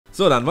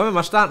So, dann wollen wir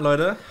mal starten,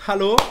 Leute.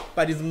 Hallo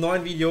bei diesem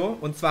neuen Video.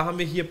 Und zwar haben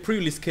wir hier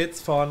Pre-Release-Kits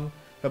von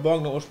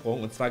Verlorener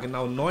Ursprung. Und zwar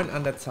genau 9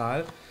 an der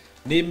Zahl.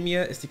 Neben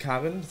mir ist die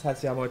Karin. Das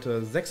heißt, wir haben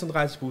heute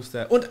 36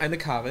 Booster und eine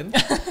Karin.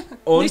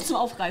 Und nicht zum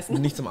Aufreißen.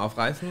 Nicht zum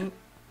Aufreißen.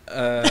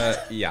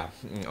 Ja,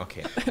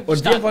 okay.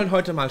 Und wir wollen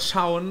heute mal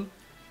schauen,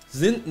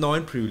 sind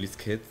 9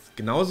 Pre-Release-Kits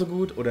genauso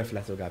gut oder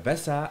vielleicht sogar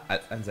besser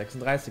als ein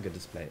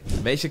 36er-Display?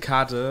 Welche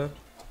Karte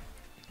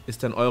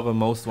ist denn eure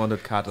Most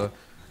Wanted-Karte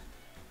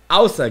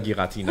außer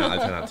Giratina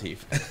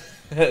alternativ?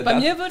 Bei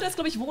mir würde es,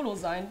 glaube ich, Volo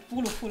sein.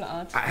 Volo Full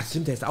Art. Ah,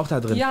 stimmt, der ist auch da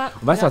drin. Ja,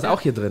 und weißt du, ja, was auch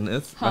hier drin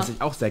ist? Ha. Was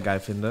ich auch sehr geil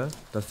finde?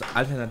 Das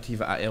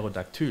alternative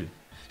Aerodactyl.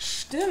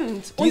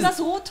 Stimmt. Und das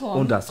Rotom.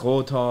 Und das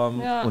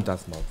Rotom. Ja. Und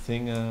das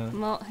Mautzinge.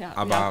 Ja,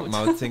 Aber ja, gut.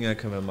 Mautzinge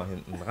können wir mal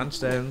hinten dran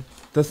stellen.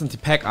 Das sind die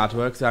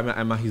Pack-Artworks. Wir haben ja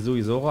einmal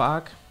Hisui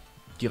Zoroark,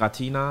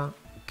 Giratina,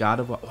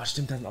 Gardevoir. Oh,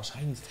 stimmt, da sind auch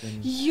Shinies drin.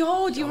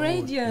 Jo, die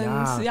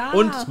Radiance. Ja.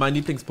 Und mein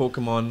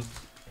Lieblings-Pokémon,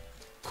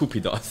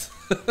 Cupidos.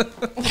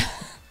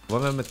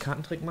 Wollen wir mit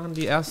Kartentrick machen,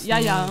 die ersten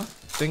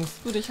Dings?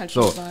 Würde ich halt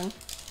schon sagen.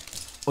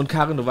 Und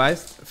Karin, du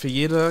weißt, für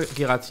jede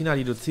Giratina,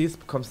 die du ziehst,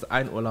 bekommst du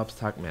einen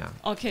Urlaubstag mehr.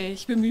 Okay,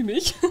 ich bemühe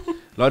mich.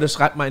 Leute,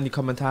 schreibt mal in die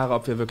Kommentare,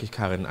 ob wir wirklich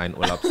Karin einen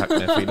Urlaubstag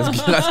mehr für jedes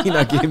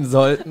Giratina geben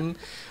sollten.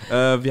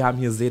 Wir haben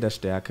hier See der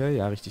Stärke.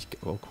 Ja, richtig.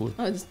 Oh, cool.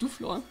 Ah, das ist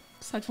Duflor.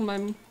 Das ist halt von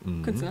meinem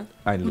Künstler.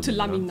 Ein Gute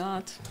Luminat.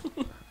 Laminat.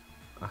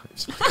 Ach,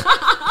 ich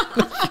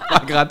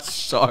war gerade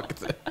schockt.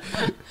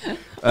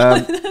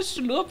 Der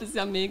Schlurp ist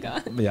ja mega.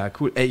 Ja,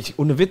 cool. Ey,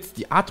 ohne Witz,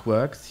 die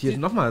Artworks, hier ist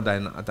nochmal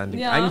dein Ding.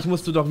 Ja. Eigentlich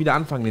musst du doch wieder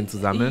anfangen, den zu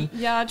sammeln.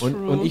 Ja, true.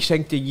 Und ich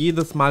schenke dir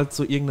jedes Mal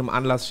zu irgendeinem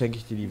Anlass, schenke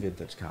ich dir die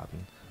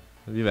Vintage-Karten.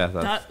 Wie wär's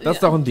das? Das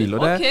ist doch ein Deal,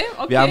 oder? Okay.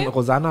 Wir haben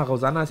Rosanna.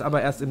 Rosanna ist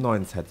aber erst im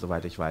neuen Set,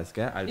 soweit ich weiß,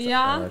 gell? Als,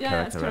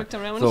 als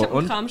Character Rare. Und so, ich habe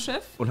einen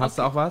Kramschiff. Und hast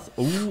du auch was?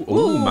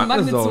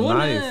 Magnezone.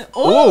 Nice.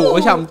 Oh,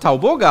 ich habe einen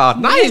Tauboga.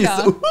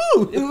 Nice.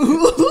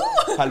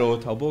 Hallo,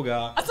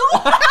 Tauboga. Achso,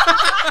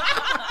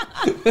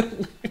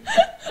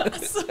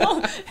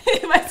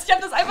 ich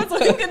habe das einfach so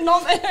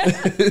hingenommen.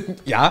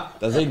 Ja,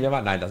 da sehen wir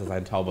mal. Nein, das ist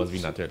ein Taubos wie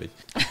natürlich.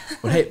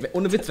 Und hey,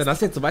 ohne Witz, wenn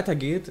das jetzt so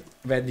weitergeht,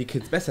 werden die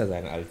Kids besser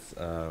sein als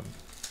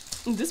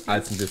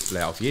ein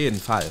Display. Auf jeden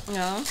Fall.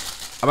 Ja.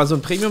 Aber so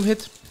ein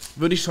Premium-Hit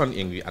würde ich schon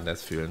irgendwie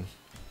anders fühlen.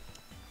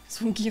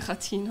 So ein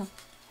Giratina.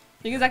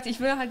 Wie gesagt, ich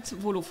will halt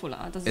Volo Full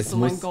Art. Das ist so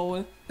mein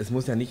Goal. Es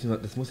muss ja nicht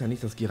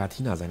das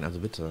Giratina sein, also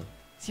bitte.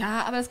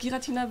 Ja, aber das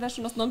Giratina wäre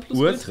schon das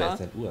Nonplusultra. Urs, wer ist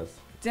denn Urs?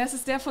 Das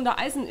ist der von der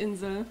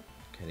Eiseninsel.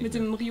 Mit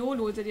dem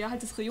Riolo, der dir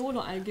halt das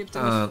Riolo-Ei gibt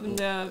in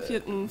der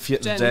vierten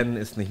Gen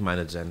ist nicht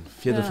meine Gen.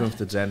 Vierte,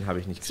 fünfte Gen habe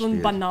ich nicht gespielt. So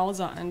ein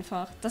Banauser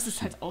einfach. Das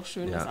ist halt auch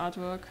schön, das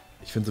Artwork.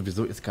 Ich finde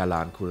sowieso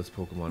Iskala ein cooles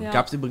Pokémon. Ja.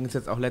 Gab es übrigens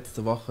jetzt auch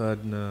letzte Woche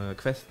eine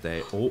Quest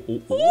Day. Oh.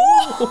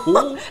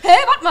 Hey,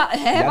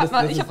 warte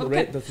mal.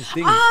 Das ist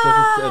Ding.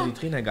 Das ist die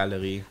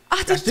Trainergalerie.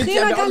 Ach, die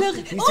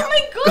Trainergalerie. Oh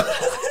mein Gott,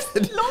 was ist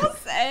denn los,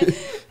 ey?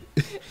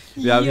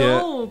 Wir haben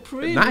hier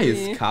pretty.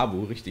 Nice,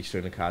 Kabu, richtig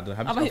schöne Karte.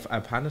 Habe ich auf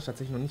Japanisch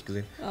tatsächlich noch nicht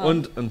gesehen.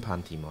 Und ein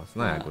Pantimos.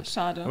 Naja, gut.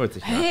 Schade.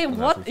 Hey,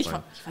 what? Ich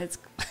weiß.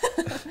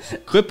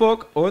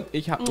 Kripok und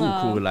ich habe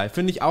Kurelei.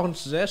 Finde ich auch ein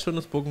sehr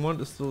schönes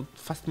Pokémon. Ist so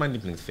fast mein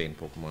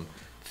Lieblingsfeen-Pokémon.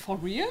 For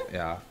real?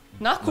 Ja.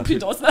 Nach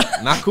Cupidos, ne?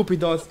 Nach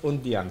Cupidos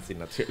und Diancie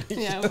natürlich.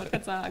 Ja, ich wollte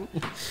gerade sagen.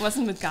 Was ist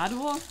denn mit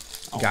Gardevoir?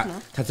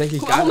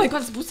 Tatsächlich Gardevoir. Oh mein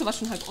Gott, das Booster war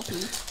schon halb offen.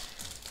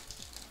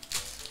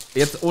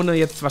 Jetzt, ohne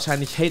jetzt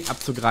wahrscheinlich Hate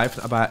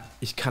abzugreifen, aber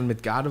ich kann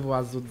mit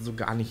Gardevoir so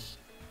gar nichts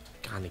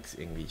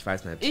irgendwie. Ich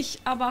weiß nicht. Ich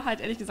aber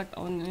halt ehrlich gesagt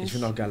auch nicht. Ich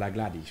finde auch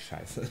Galagladi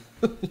scheiße.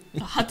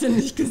 Hat er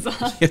nicht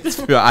gesagt.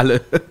 Jetzt für alle.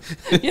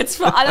 Jetzt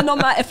für alle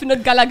nochmal, er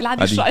findet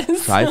Galagladi scheiße.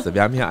 Scheiße,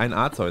 wir haben hier ein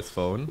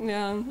Arceus-Phone.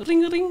 Ja,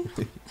 Ring.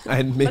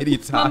 Ein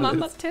Meditalis.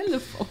 Mamas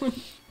Telefon.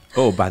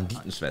 Oh,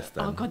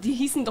 Banditenschwestern. Oh Gott, die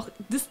hießen doch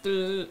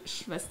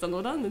Distelschwestern,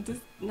 oder?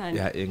 Nein.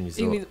 Ja, irgendwie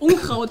so. Irgendwie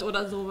Unkraut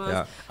oder sowas.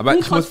 Ja, aber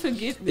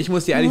ich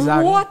muss dir ehrlich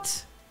sagen... What?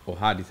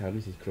 Oha, die ist ja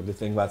richtig cool.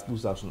 Deswegen war das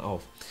Booster auch schon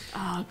auf.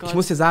 Oh Gott. Ich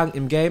muss dir sagen,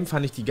 im Game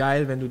fand ich die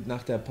geil, wenn du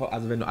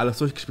wenn du alles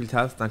durchgespielt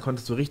hast, dann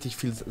konntest du richtig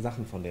viele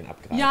Sachen von denen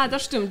abgreifen. Ja,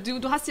 das stimmt.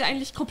 Du hast sie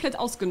eigentlich komplett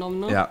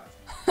ausgenommen, ne? Ja.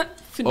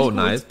 Finde ich gut.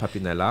 Nice,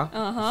 Papinella.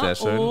 Aha. Sehr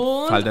schön.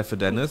 Und Falter für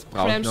Dennis,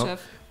 brauche ich noch.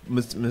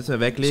 Müssen wir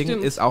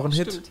weglegen, ist auch ein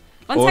Hit.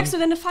 Wann zeigst du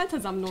denn eine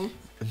Faltersammlung?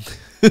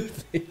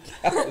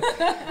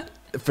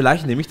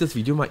 Vielleicht nehme ich das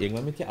Video mal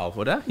irgendwann mit dir auf,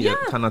 oder? Hier,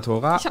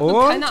 Tanatora ich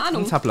und keine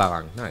Ahnung. ein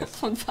Zaplarang. Nice.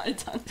 Von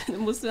Faltern. Dann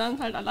musst du dann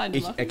halt alleine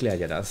machen. Ich erkläre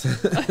dir das.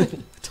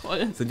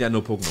 Toll. Sind ja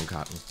nur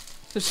Pokémon-Karten.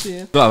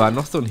 Verstehe. So, aber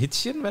noch so ein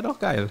Hittchen wäre doch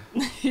geil.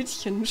 Ein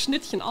Hittchen, ein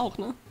Schnittchen auch,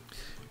 ne?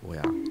 Oh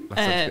ja,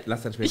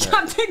 lass dann später. Ich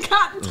hab den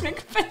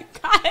Kartentrick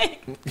vergeigt.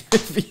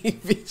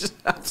 Wie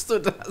schaffst du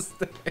das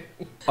denn?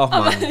 Och,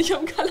 aber ich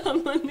hab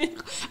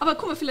Calamaniero. Aber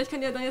guck mal, vielleicht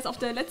kann ja dann jetzt auf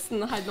der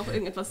letzten halt noch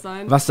irgendetwas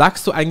sein. Was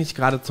sagst du eigentlich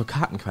gerade zur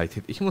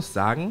Kartenqualität? Ich muss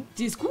sagen...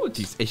 Die ist gut.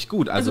 Die ist echt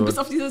gut. Also bis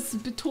auf dieses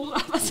Betora,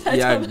 was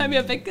halt bei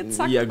mir weggezackt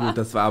war. Ja gut,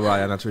 das war aber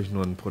ja natürlich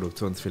nur ein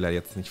Produktionsfehler,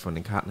 jetzt nicht von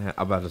den Karten her.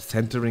 Aber das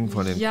Centering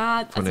von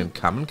den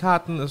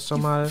Kammenkarten ist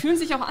schon mal... fühlen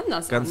sich auch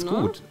anders ganz an,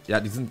 gut. Ne? Ja,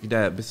 die sind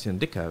wieder ein bisschen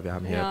dicker. Wir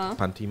haben hier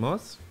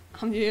Pantimos.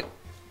 Haben die...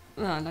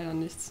 Na, leider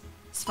nichts.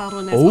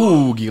 Svarones.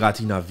 Oh,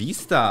 Giratina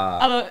Vista.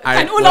 Aber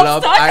kein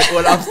Urlaubstag. Ein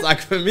Urlaubstag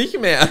für mich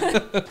mehr.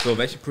 So,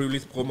 welche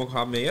Pre-Release-Promo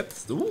haben wir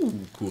jetzt?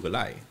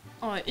 Kurelei.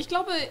 Oh, ich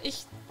glaube,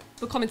 ich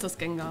bekomme jetzt das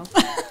Gengar.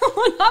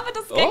 Und habe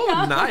das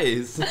Gengar. Oh,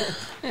 nice.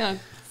 Ja,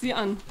 sieh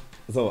an.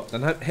 So,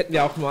 dann hätten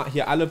wir auch mal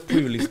hier alle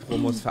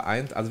Pre-Release-Promos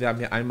vereint. Also wir haben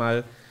hier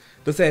einmal,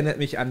 das erinnert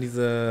mich an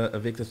diese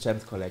Weg des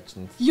Champs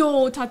Collections.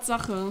 Jo,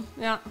 Tatsache.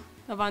 Ja,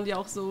 da waren die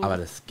auch so. Aber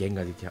das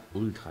Gengar sieht ja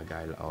ultra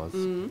geil aus.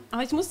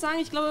 Aber ich muss sagen,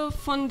 ich glaube,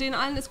 von den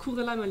allen ist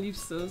Kurelei mein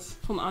liebstes.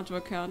 Vom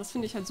Artwork her. Das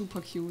finde ich halt super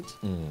cute.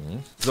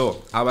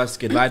 So, aber es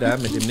geht weiter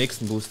mit dem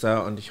nächsten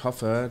Booster und ich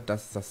hoffe,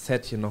 dass das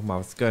Set hier nochmal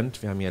was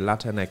gönnt. Wir haben hier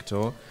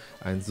Latanecto,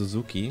 ein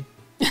Suzuki.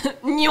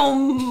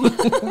 Njum.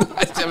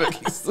 Das ist ja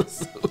wirklich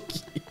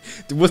Suzuki.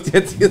 Du musst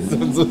jetzt hier so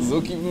ein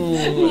Suzuki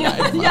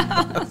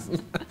lassen.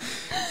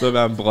 So, wir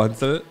haben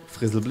Bronzel,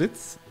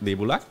 Frisselblitz,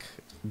 Nebulak,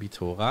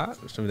 Bitora,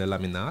 schon wieder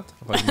Laminat,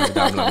 heute mal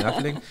wieder am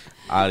Laminat legen,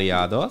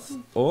 Ariados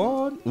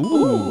und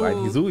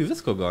ein Hisui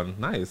Viscogon,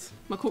 nice.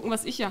 Mal gucken,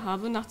 was ich hier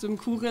habe, nach dem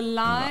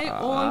Kurelei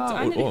und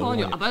ein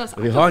Rihornio. Aber das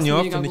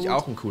Rihornio finde ich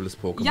auch ein cooles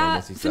Pokémon, ja,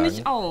 muss ich sagen. Ja,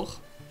 finde ich auch.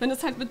 Wenn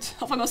es halt mit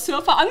auf einmal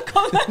Surfer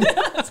ankommt,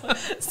 also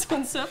so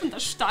ein surfender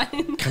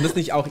Stein. Kann das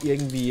nicht auch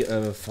irgendwie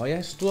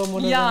Feuersturm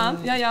oder so?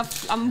 Ja,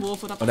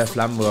 Flammenwurf oder was. Oder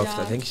Flammenwurf, ja.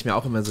 Da denke ich mir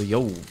auch immer so,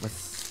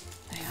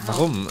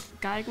 warum?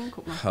 Geigen,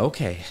 guck mal.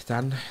 Okay,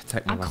 dann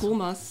zeig mal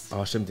Akromas. was.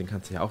 Oh stimmt, den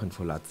kannst du ja auch in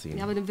Full ziehen.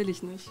 Ja, aber den will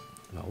ich nicht.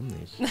 Warum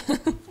nicht?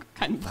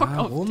 Keinen Bock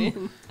auf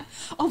den.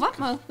 Oh,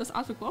 warte mal, das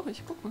Artwork brauche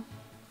ich, guck mal.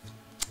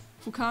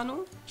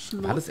 Fukano,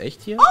 Schlurf. War das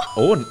echt hier?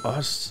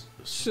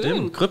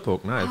 Stimmt,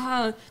 Krippuk, nice.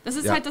 Ah, das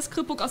ist halt das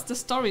Krippuk aus der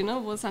Story,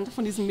 ne? Wo es halt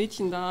von diesem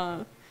Mädchen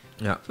da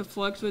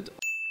verfolgt wird.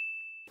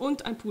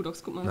 Und ein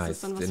Pudox, guck mal, nice. das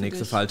ist dann was der für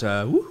nächste dich.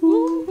 Falter.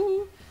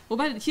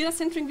 Wobei hier das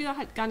Centering wieder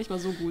halt gar nicht mal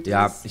so gut ist.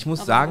 Ja, ich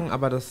muss sagen,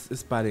 aber das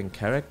ist bei den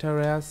Character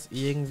Rares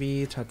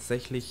irgendwie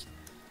tatsächlich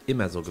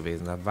immer so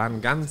gewesen. Da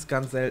waren ganz,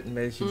 ganz selten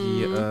welche,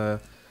 die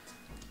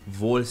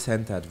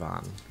wohl-centered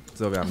waren.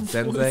 So, wir haben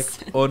Sensex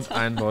und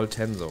ein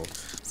Voltenso.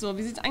 So,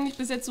 wie sieht eigentlich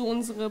bis jetzt so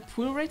unsere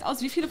Pull-Rate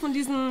aus? Wie viele von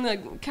diesen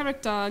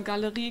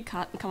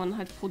Character-Galerie-Karten kann man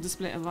halt pro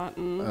Display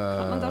erwarten?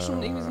 Hat man da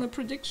schon irgendwie so eine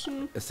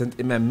Prediction? Es sind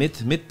immer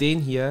mit denen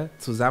hier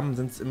zusammen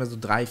sind es immer so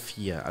 3,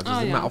 4. Also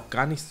sind wir auch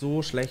gar nicht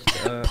so schlecht.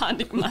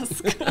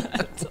 Panikmaske,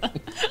 Alter.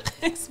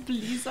 Rex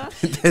Blizzard.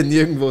 Der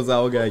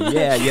Nirgendwo-Sauger.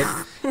 Yeah,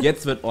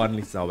 jetzt wird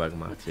ordentlich sauber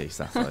gemacht hier, ich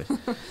sag's euch.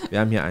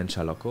 Wir haben hier einen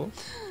Schalocco.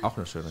 Auch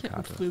eine schöne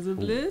Karte.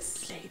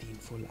 Frisselbliss. Lady in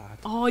Full Art.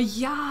 Oh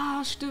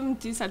ja,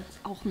 stimmt. Die ist halt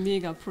auch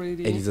mega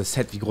pretty. Ey, dieses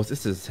Set, wie groß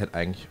ist dieses Set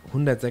eigentlich?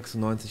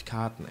 196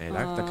 Karten, ey.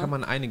 Da kann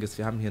man einiges.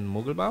 Wir haben hier einen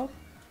Muggelbau,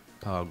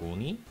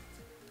 Paragoni,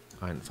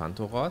 einen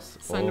Phantoros.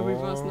 Seine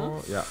Reverse, ne?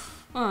 Ja.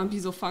 Ah,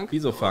 Bisofunk.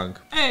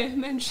 Bisofunk. Ey,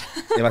 Mensch.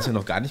 Ja, was wir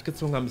noch gar nicht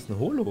gezogen haben, ist eine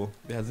Holo.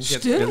 Wir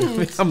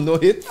haben nur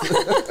Hits.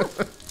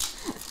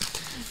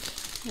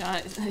 Ja,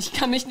 ich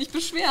kann mich nicht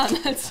beschweren.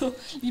 Also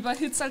lieber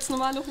Hits als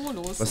normale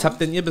Holos. Was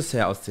habt denn ihr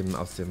bisher aus dem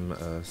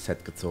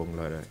Set gezogen,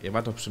 Leute? Ihr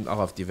wart doch bestimmt auch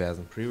auf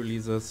diversen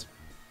Pre-Releases.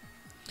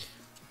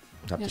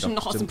 Ja, schon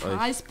noch aus den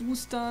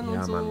Preisboostern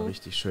und so. Ja, Mann,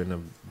 richtig schöne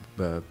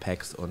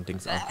Packs und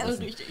Dings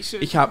richtig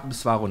schön. Ich habe ein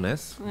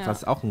Svarones,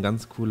 was auch ein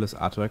ganz cooles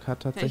Artwork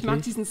hat tatsächlich. Ja, ich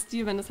mag diesen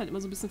Stil, wenn das halt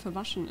immer so ein bisschen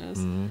verwaschen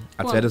ist.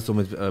 Als wäre das so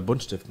mit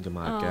Buntstiften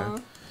gemalt, gell?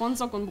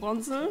 Bronzock und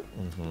Bronzel.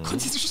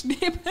 Und diese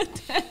Schneebälle.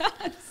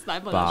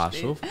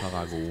 Barschof,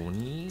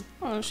 Paragoni.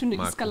 Oh,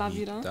 schöne Iskala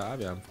wieder.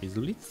 Wir haben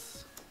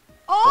Frisolitz.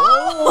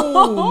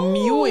 Oh,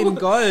 Mew in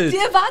Gold. Die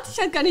erwarte ich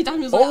halt gar nicht. Ich dachte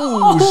mir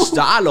so,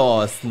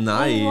 Stalos,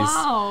 nice. Oh,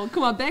 wow,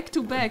 guck mal, back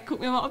to back.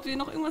 Gucken wir mal, ob wir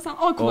noch irgendwas haben.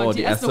 Oh, guck mal,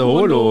 die erste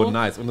Holo.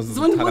 Nice. Und das ist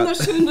so ein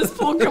wunderschönes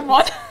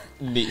Pokémon.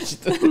 Nicht.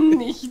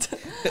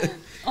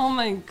 Oh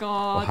mein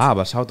Gott. Oha,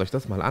 aber schaut euch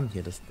das mal an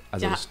hier. Das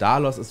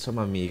Stalos ist schon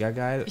mal mega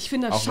geil. Ich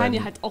finde das Shiny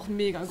halt auch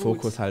mega gut.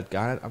 Fokus halt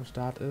gar nicht am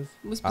Start ist.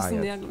 Du musst ein bisschen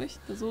näher, glaube ich.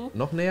 So.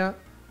 Noch näher?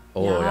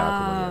 Oh ja, guck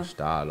mal hier,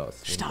 Stalos.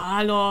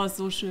 Stalos,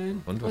 so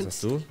schön. Und was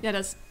hast du? Ja,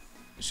 das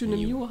schöne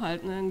Mew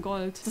halt, ne, in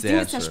Gold. Das Sehr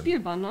Ding ist ja schön.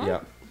 Spielbar, ne?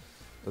 Ja,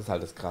 das ist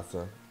halt das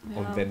Krasse. Ja.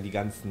 Und wenn die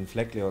ganzen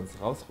Fleckleons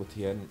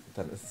rausrotieren,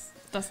 dann ist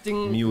das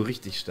Ding Mew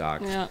richtig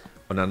stark. Ja.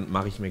 Und dann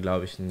mache ich mir,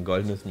 glaube ich, ein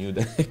goldenes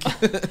Mew-Deck.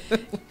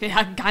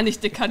 Ja, gar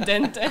nicht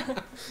dekadent, ey.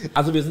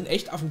 Also wir sind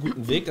echt auf einem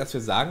guten Weg, dass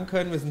wir sagen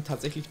können, wir sind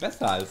tatsächlich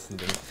besser als ein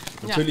Ding.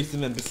 Natürlich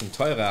sind wir ein bisschen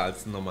teurer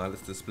als ein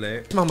normales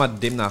Display. Ich mache mal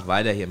demnach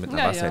weiter hier mit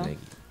einer Wasserenergie,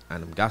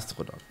 einem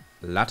Gastrodon,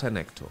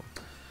 Latanecto,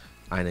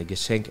 eine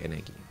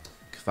Geschenkenergie,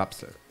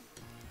 Quapsel,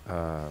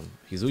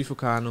 Hisui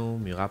Fukano,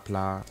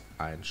 Mirapla,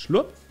 ein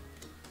Schlurp,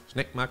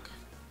 Schneckmack,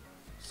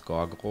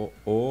 Skorgro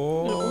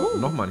und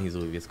nochmal ein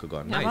Hisui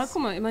Viscogon. Nice. Ja, aber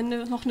guck mal, immer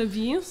noch eine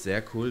Wie.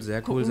 Sehr cool, sehr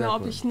cool, Gucken sehr wir,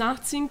 cool. ob ich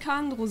nachziehen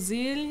kann.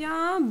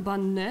 Roselia,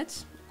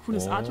 Banette,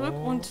 cooles Artwork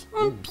und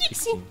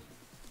Pixie.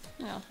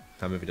 Ja.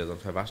 Da haben wir wieder so ein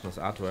verwaschenes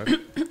Artwork.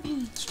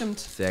 Stimmt.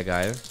 Sehr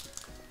geil.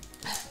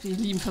 Wir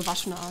lieben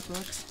verwaschene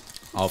Artworks.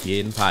 Auf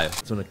jeden Fall.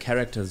 So eine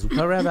Character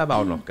Super Rare wäre aber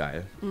auch noch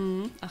geil.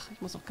 Ach,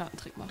 ich muss noch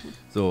Kartentrick machen.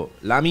 So,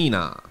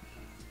 Lamina.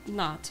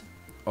 Naht.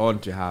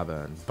 Und wir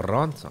haben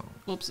Bronzong.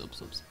 Ups.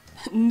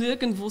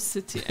 Nirgendwo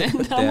City.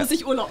 Da muss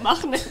ich Urlaub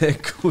machen. Der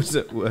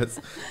gute Urs.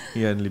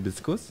 Hier ein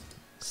Libiskus.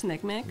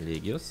 Snackmack.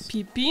 Legius.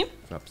 Pipi.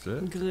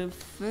 Flapsel.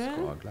 Griffel.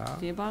 Skorgla.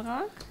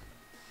 Weberak.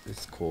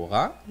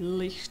 Biskora.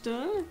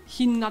 Lichtel.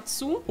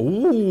 Hinatsu.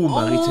 Oh,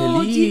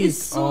 Maritelis. die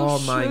ist so oh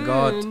mein schön.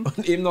 Gott.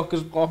 Und eben noch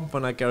gesprochen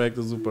von der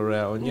Character Super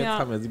Rare. Und jetzt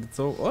haben wir sie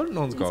gezogen und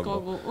noch ein Skorgla.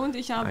 Und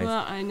ich habe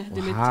Nice. eine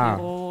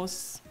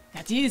Demeteros.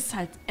 Ja, die ist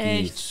halt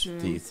echt schön.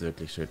 Die ist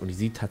wirklich schön. Und die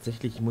sieht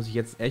tatsächlich, muss ich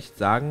jetzt echt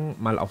sagen,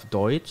 mal auf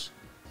Deutsch,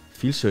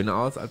 viel schöner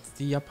aus als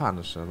die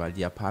japanische, weil die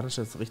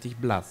japanische ist richtig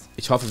blass.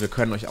 Ich hoffe, wir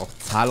können euch auch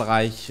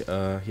zahlreich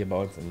hier bei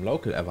uns im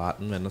Local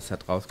erwarten, wenn das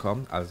Set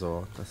rauskommt.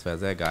 Also, das wäre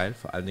sehr geil.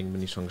 Vor allen Dingen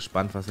bin ich schon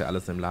gespannt, was ihr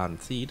alles im Laden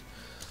zieht.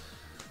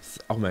 Das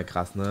ist auch mal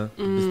krass, ne?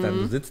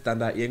 Du sitzt dann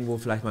da irgendwo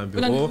vielleicht mal im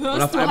Büro und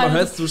auf einmal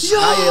hörst du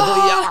Schreie.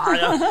 Ja!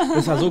 Ja.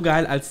 Das war so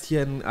geil, als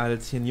hier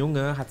ein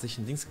Junge hat sich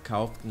ein Dings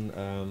gekauft,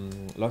 ein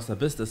Lost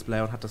Abyss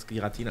Display und hat das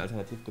Giratina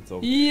alternativ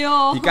gezogen.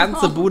 Ja. Die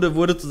ganze Bude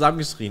wurde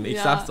zusammengeschrien.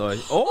 Ich sag's euch.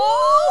 Oh!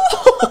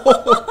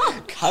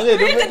 Kalle,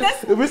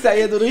 du bist ja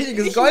hier so ein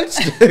richtiges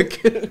Goldstück.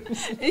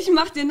 Ich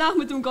mach dir nach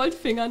mit dem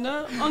Goldfinger,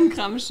 ne? Und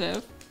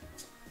Kramchef.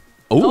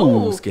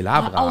 Oh,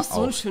 Skelabra. Auch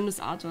so ein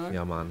schönes Artwork.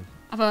 Ja, Mann.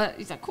 Aber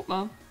ich sag, guck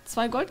mal,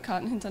 2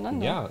 Goldkarten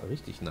hintereinander. Ja,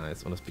 richtig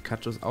nice. Und das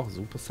Pikachu ist auch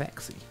super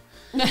sexy.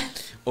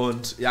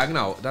 Und ja,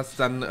 genau. Das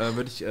dann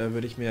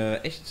würde ich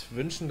mir echt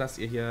wünschen, dass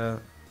ihr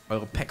hier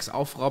eure Packs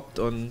aufrobbt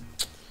und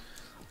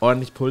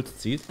ordentlich Puls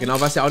zieht. Genau,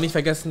 was ihr auch nicht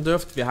vergessen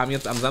dürft, wir haben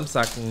jetzt am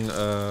Samstag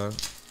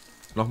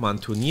nochmal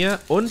ein Turnier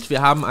und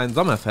wir haben ein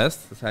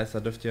Sommerfest. Das heißt, da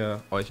dürft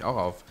ihr euch auch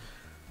auf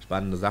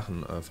spannende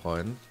Sachen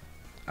freuen.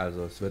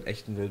 Also es wird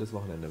echt ein wildes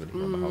Wochenende, würde ich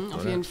mal behaupten.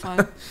 Auf oder? jeden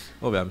Fall.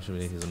 Oh, wir haben schon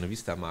wieder hier so eine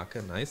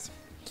Vista-Marke. Nice.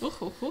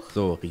 Huch.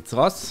 So,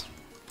 Rizros,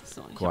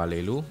 So,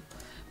 Koalelu,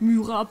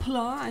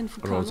 Myrapla, ein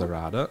Fukano.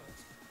 Roserade,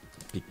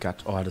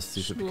 Pikachu. Oh, das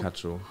süße Schnurr.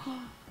 Pikachu.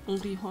 Ein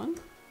Rihorn.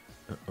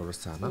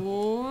 Oristana.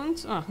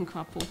 Und, ein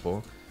Capo.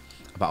 Oh.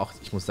 Aber auch,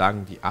 ich muss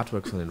sagen, die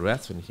Artworks von den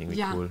Rares finde ich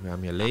irgendwie cool. Wir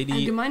haben hier Lady.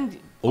 Allgemein.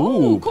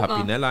 Oh, guck mal.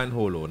 Papinella ein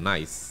Holo.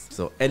 Nice.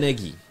 So,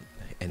 Energie.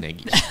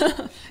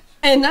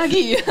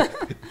 Energie.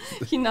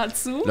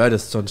 Hinatsu. Leute,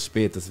 es ist schon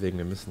spät, deswegen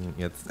wir müssen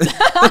jetzt...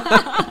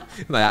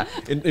 Naja,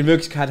 in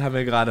Wirklichkeit haben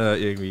wir gerade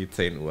irgendwie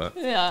 10 Uhr.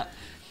 Ja.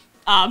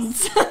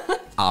 Abends.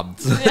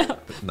 Abends. Ja.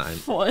 Nein.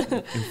 Voll.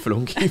 Im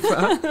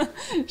Flunkiefer.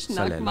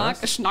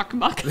 Schnackmark.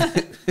 Schnackmark.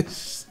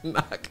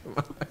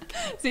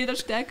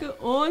 Sederstärke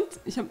und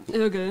ich habe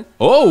Irgel.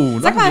 Oh,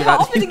 Sag mal,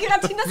 hör auf, mir die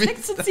Geratinas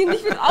wegzuziehen.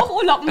 Ich will auch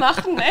Urlaub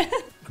machen, ey.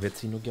 Wir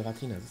ziehen nur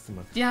Giratina, siehst du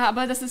mal. Ja,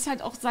 aber das ist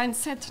halt auch sein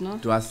Set, ne?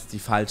 Du hast die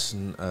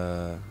falschen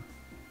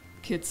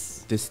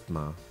Kids.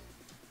 Distma.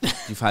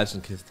 Die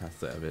falschen Kist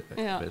hast du erwähnt.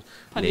 Ja,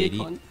 Lady,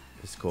 Panekon.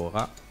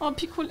 Biskora. Oh,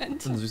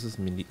 Picolente. Ein süßes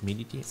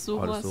Mediti.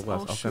 Sora, das Sora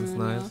ist auch schön, ganz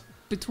nice. Ja.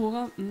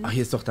 Bitora. Ach,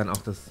 hier ist doch dann auch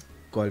das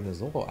goldene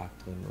Zoroark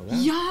drin, oder?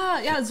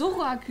 Ja,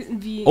 Zorak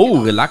wie. Oh,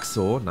 genau.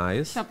 Relaxo,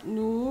 nice. Ich hab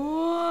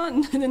nur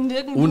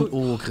nirgendwo. Und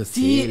oh,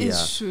 Cresselia. Die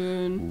ist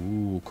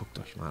schön. Guckt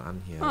euch mal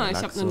an hier. Ah, ich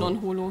Relaxo. habe eine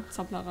Non-Holo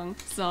Zapplerang.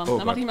 So, Oh dann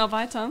mach Gott. ich mal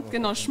weiter.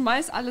 Genau,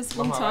 schmeiß alles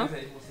Mach mal runter.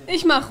 weiter,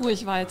 Ich mach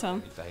ruhig weiter.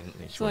 Da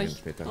hinten, ich So, hol ihn ich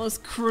später.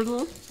 aus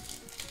Criddle.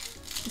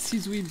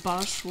 Sisui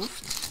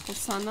Barschuft.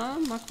 Osana,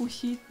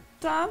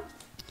 Makuhita.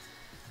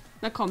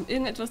 Na komm,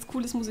 irgendetwas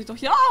Cooles muss ich doch.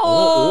 Ja!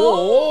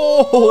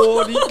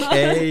 Oh, die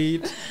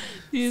Kate.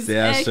 Die ist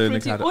Sehr echt schöne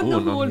pretty. Karte. Und Oh,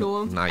 eine noch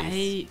Holo. nice.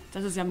 Ey,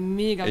 das ist ja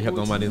mega Ich gut. habe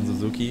nochmal den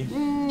Suzuki.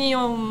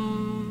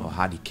 Njum.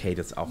 Oha, die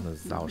Kate ist auch eine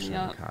sauschöne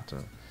Ja.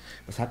 Karte.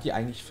 Was hat die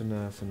eigentlich für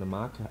eine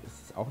Marke?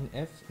 Ist es auch ein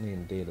F? Nee,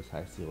 ein D, das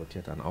heißt, die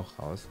rotiert dann auch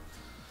raus.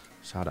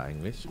 Schade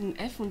eigentlich. Ein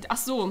F und. Ach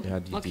so.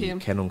 Ja, die okay.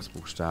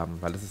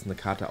 Kennungsbuchstaben, weil das ist eine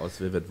Karte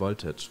aus Vivid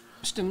Voltage.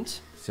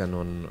 Stimmt. Ist ja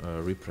nur ein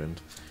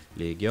Reprint.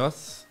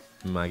 Legios,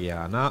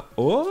 Magiana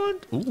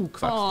und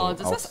Quaxo. Oh,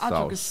 das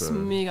Artwork ist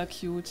sauschön. mega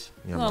cute.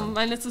 Ja, so, Mann.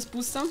 mein letztes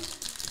Booster.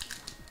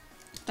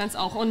 Deins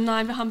auch. Oh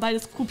nein, wir haben beide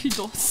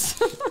Skrupidos.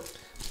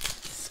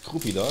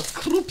 Skrupidos.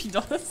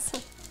 Skrupidos.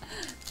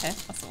 Hä?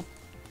 Achso.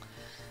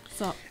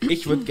 So.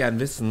 Ich würde gern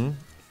wissen,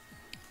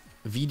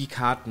 wie die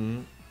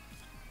Karten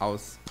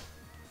aus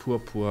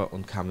Purpur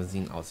und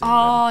Karmesin aussehen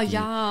Oh werden.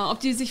 ja, ob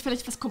die sich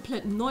vielleicht was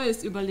komplett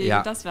Neues überlegen,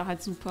 Ja. das wäre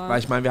halt super. Weil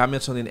ich meine, wir haben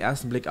jetzt schon den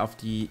ersten Blick auf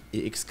die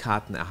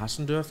EX-Karten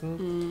erhaschen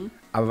dürfen.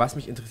 Aber was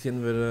mich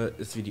interessieren würde,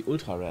 ist, wie die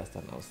Ultra Rares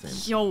dann aussehen.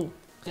 Yo.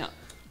 Ja.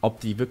 Ob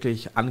die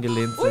wirklich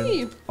angelehnt sind.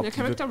 Ui, ob der die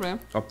Character wirk- Rare.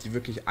 Ob die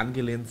wirklich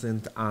angelehnt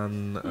sind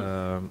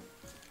an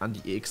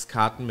die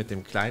EX-Karten mit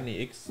dem kleinen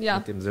EX, Ja.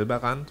 mit dem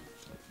Silberrand.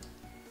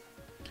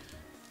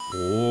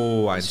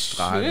 Oh, ein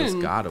strahlendes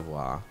Schön.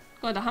 Gardevoir.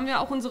 Oh, da haben wir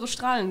auch unsere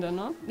strahlende,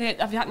 ne? Ne,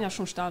 wir hatten ja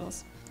schon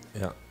Stados.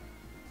 Ja.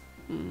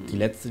 Die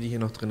letzte, die hier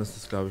noch drin ist,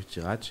 ist, glaube ich,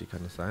 Jirachi,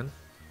 kann das sein?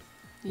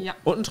 Ja.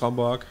 Und ein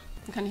Traumborg.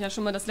 Dann kann ich ja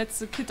schon mal das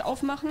letzte Kit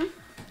aufmachen.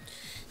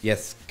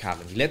 Yes,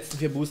 Karin. Die letzten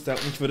 4 Booster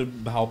und ich würde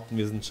behaupten,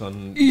 wir sind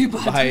schon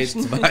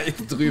Überdurchschnittlich. weit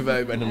drüber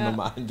über einem Ja.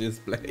 normalen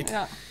Display.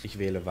 Ja. Ich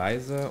wähle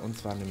Weise und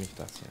zwar nehme ich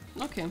das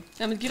hier. Okay.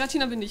 Ja, mit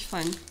Giratina bin ich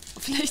fein.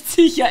 Vielleicht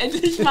ziehe ich ja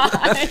endlich mal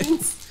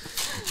eins.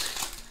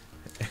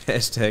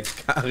 Hashtag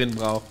Karin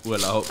braucht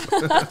Urlaub.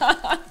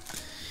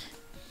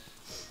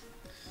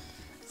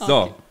 So.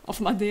 Okay. Auf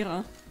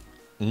Madeira.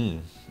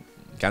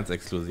 Ganz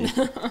exklusiv.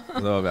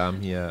 So, wir haben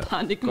hier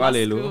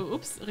Panikmaske,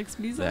 ups, Rex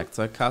Blizzard.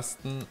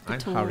 Werkzeugkasten, ein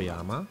Beton.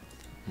 Hariyama,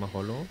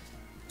 Maholo,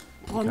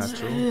 Bronze.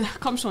 Pikachu,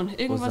 Komm schon,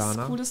 irgendwas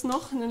Rosana, Cooles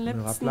noch in den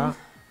letzten. Rappler,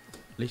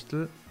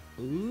 Lichtel.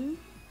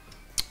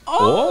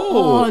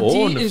 Oh,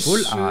 die eine ist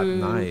Full Art, schön.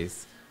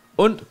 nice.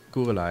 Und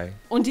Gurelei.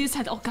 Und die ist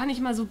halt auch gar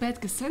nicht mal so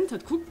bad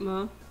gecentert, guck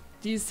mal.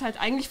 Die ist halt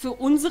eigentlich für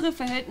unsere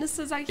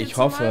Verhältnisse, sag ich jetzt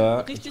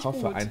mal, richtig Ich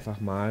hoffe gut. einfach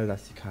mal,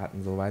 dass die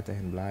Karten so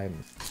weiterhin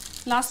bleiben.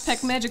 Last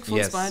Pack Magic für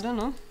uns beide,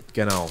 ne?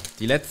 Genau.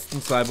 Die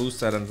letzten 2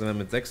 Booster, dann sind wir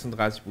mit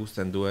 36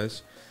 Boostern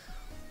durch.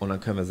 Und dann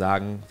können wir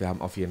sagen, wir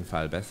haben auf jeden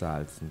Fall besser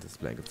als ein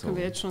Display gezogen. Können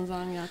wir jetzt schon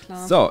sagen, ja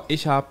klar. So,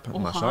 ich habe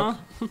Mashok,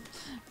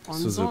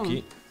 Bronson.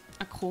 Suzuki,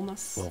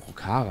 Akromas.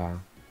 Rokara.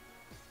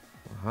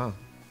 Aha.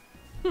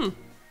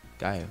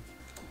 Geil.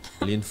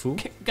 Linfu,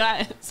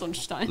 Geil, so ein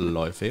Stein.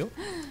 Leufeo,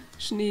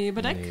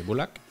 Schneebedeck.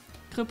 Nebulak,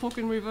 Kripuk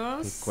in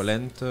Reverse.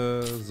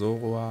 Kolente,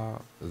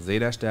 Zoroa,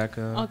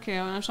 Sederstärke. Okay,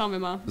 und dann schauen wir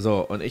mal.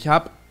 So, und ich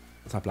habe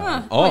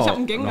Zaplan. ich habe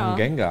einen Gengar. Noch einen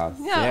Gengar.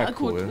 Ja, Sehr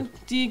gut. cool.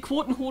 Die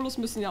Quoten-Holos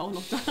müssen ja auch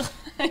noch da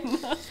rein.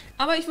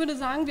 Aber ich würde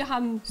sagen, wir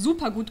haben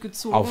super gut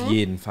gezogen. Auf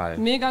jeden Fall.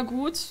 Mega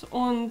gut.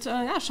 Und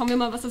ja, schauen wir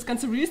mal, was das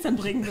ganze Release dann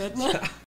bringen wird. Ne?